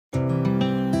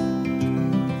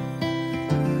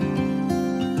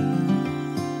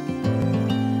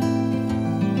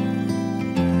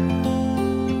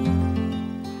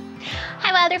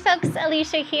WILDR folks,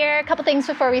 Alicia here. A couple things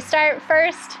before we start.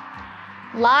 First,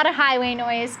 a lot of highway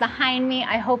noise behind me.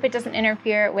 I hope it doesn't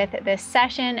interfere with this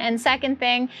session. And second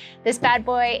thing, this bad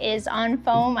boy is on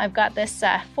foam. I've got this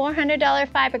 $400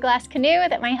 fiberglass canoe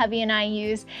that my hubby and I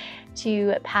use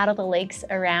to paddle the lakes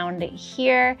around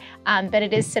here, but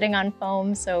it is sitting on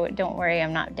foam, so don't worry,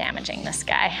 I'm not damaging this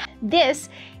guy. This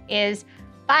is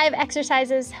 5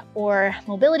 exercises or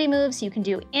mobility moves you can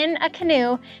do in a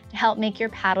canoe to help make your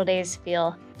paddle days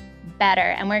feel better.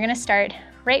 And we're gonna start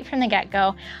right from the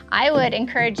get-go. I would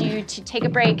encourage you to take a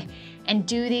break and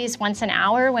do these once an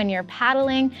hour when you're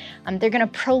paddling. They're gonna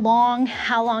prolong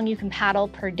how long you can paddle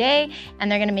per day, and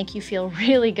they're gonna make you feel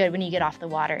really good when you get off the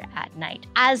water at night.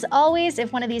 As always,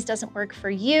 if one of these doesn't work for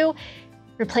you,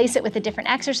 replace it with a different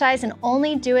exercise and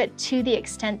only do it to the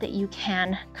extent that you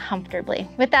can comfortably.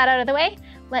 With that out of the way,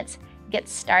 let's get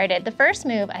started. The first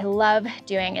move I love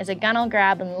doing is a gunnel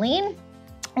grab and lean.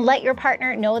 Let your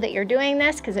partner know that you're doing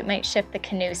this because it might shift the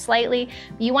canoe slightly.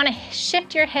 You want to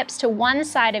shift your hips to one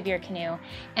side of your canoe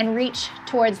and reach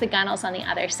towards the gunnels on the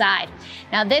other side.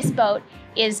 Now this boat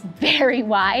is very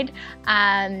wide,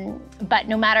 but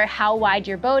no matter how wide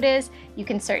your boat is, you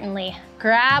can certainly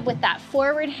grab with that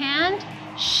forward hand,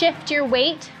 shift your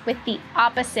weight with the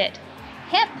opposite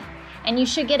hip, and you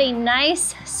should get a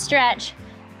nice stretch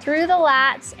through the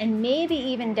lats and maybe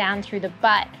even down through the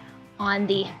butt on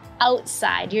the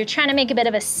outside. You're trying to make a bit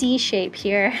of a C shape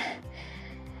here.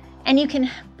 And you can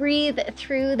breathe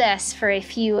through this for a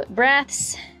few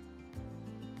breaths.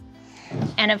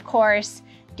 And of course,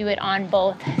 do it on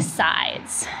both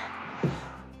sides.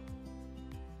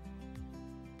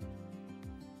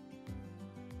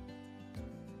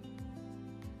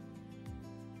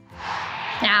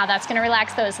 Now that's gonna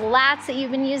relax those lats that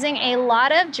you've been using a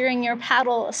lot of during your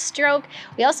paddle stroke.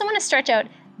 We also wanna stretch out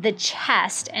the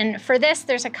chest. And for this,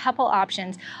 there's a couple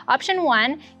options. Option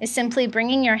 1 is simply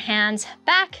bringing your hands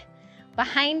back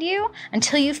behind you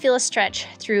until you feel a stretch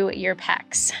through your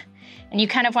pecs. And you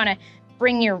kind of wanna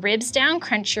bring your ribs down,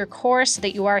 crunch your core so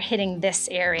that you are hitting this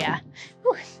area.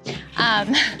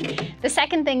 The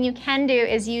second thing you can do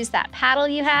is use that paddle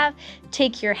you have,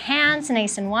 take your hands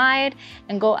nice and wide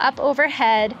and go up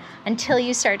overhead until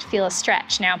you start to feel a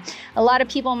stretch. Now, a lot of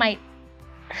people might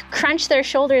crunch their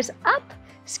shoulders up,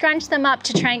 scrunch them up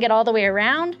to try and get all the way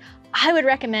around. I would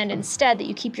recommend instead that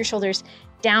you keep your shoulders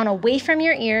down away from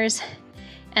your ears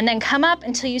and then come up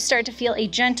until you start to feel a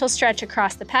gentle stretch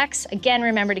across the pecs. Again,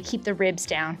 remember to keep the ribs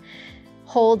down.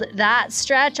 Hold that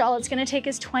stretch. All it's gonna take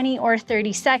is 20 or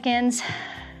 30 seconds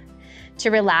to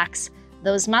relax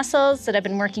those muscles that have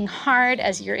been working hard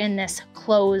as you're in this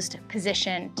closed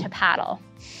position to paddle.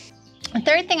 The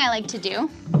third thing I like to do,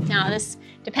 now this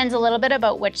depends a little bit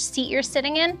about which seat you're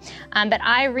sitting in, but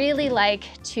I really like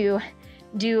to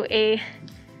do a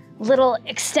little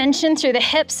extension through the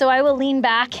hips. So I will lean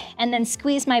back and then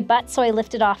squeeze my butt so I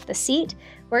lift it off the seat.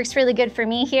 Works really good for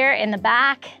me here in the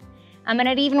back. And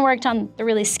it even worked on the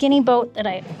really skinny boat that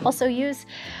I also use.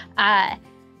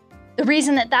 The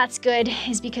reason that that's good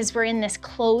is because we're in this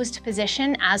closed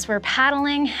position as we're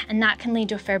paddling, and that can lead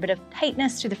to a fair bit of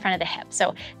tightness through the front of the hip.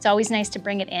 So it's always nice to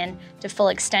bring it in to full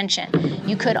extension.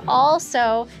 You could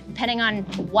also, depending on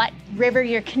what river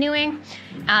you're canoeing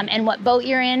and what boat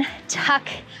you're in, tuck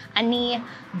a knee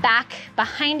back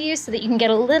behind you so that you can get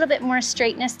a little bit more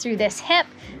straightness through this hip,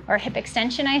 or hip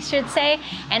extension, I should say,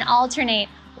 and alternate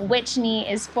which knee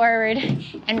is forward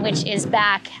and which is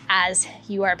back as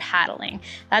you are paddling.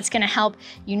 That's gonna help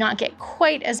you not get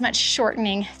quite as much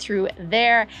shortening through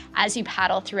there as you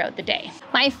paddle throughout the day.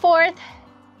 My fourth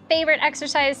favorite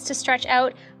exercise to stretch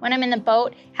out when I'm in the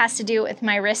boat has to do with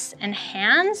my wrists and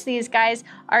hands. These guys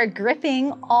are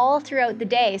gripping all throughout the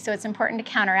day, so it's important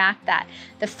to counteract that.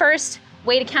 The first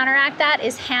way to counteract that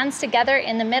is hands together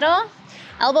in the middle,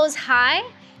 elbows high,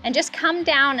 and just come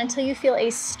down until you feel a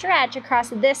stretch across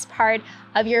this part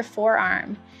of your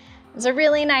forearm. It's a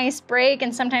really nice break,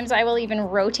 and sometimes I will even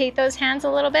rotate those hands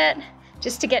a little bit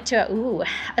just to get to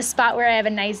a spot where I have a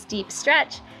nice deep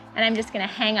stretch, and I'm just gonna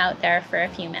hang out there for a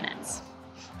few minutes.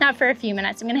 Not for a few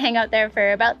minutes, I'm gonna hang out there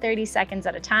for about 30 seconds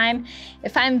at a time.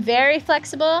 If I'm very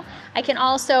flexible, I can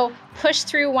also push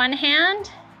through one hand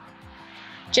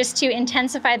just to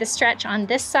intensify the stretch on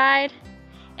this side,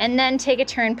 and then take a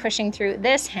turn pushing through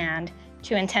this hand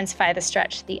to intensify the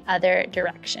stretch the other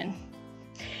direction.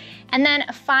 And then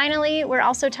finally, we're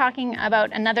also talking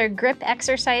about another grip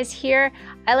exercise here.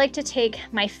 I like to take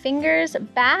my fingers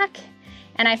back,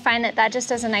 and I find that that just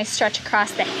does a nice stretch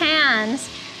across the hands.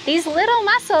 These little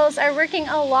muscles are working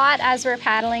a lot as we're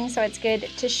paddling, so it's good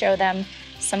to show them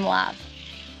some love.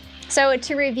 So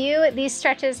to review, these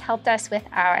stretches helped us with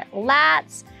our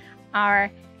lats,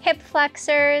 our hip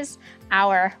flexors,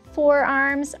 our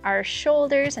forearms, our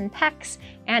shoulders and pecs,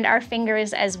 and our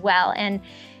fingers as well. And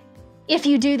if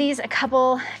you do these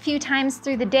few times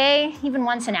through the day, even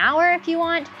once an hour if you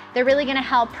want, they're really gonna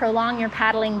help prolong your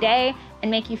paddling day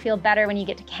and make you feel better when you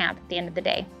get to camp at the end of the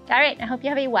day. All right, I hope you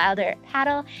have a WILDR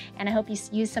paddle, and I hope you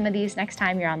use some of these next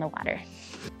time you're on the water.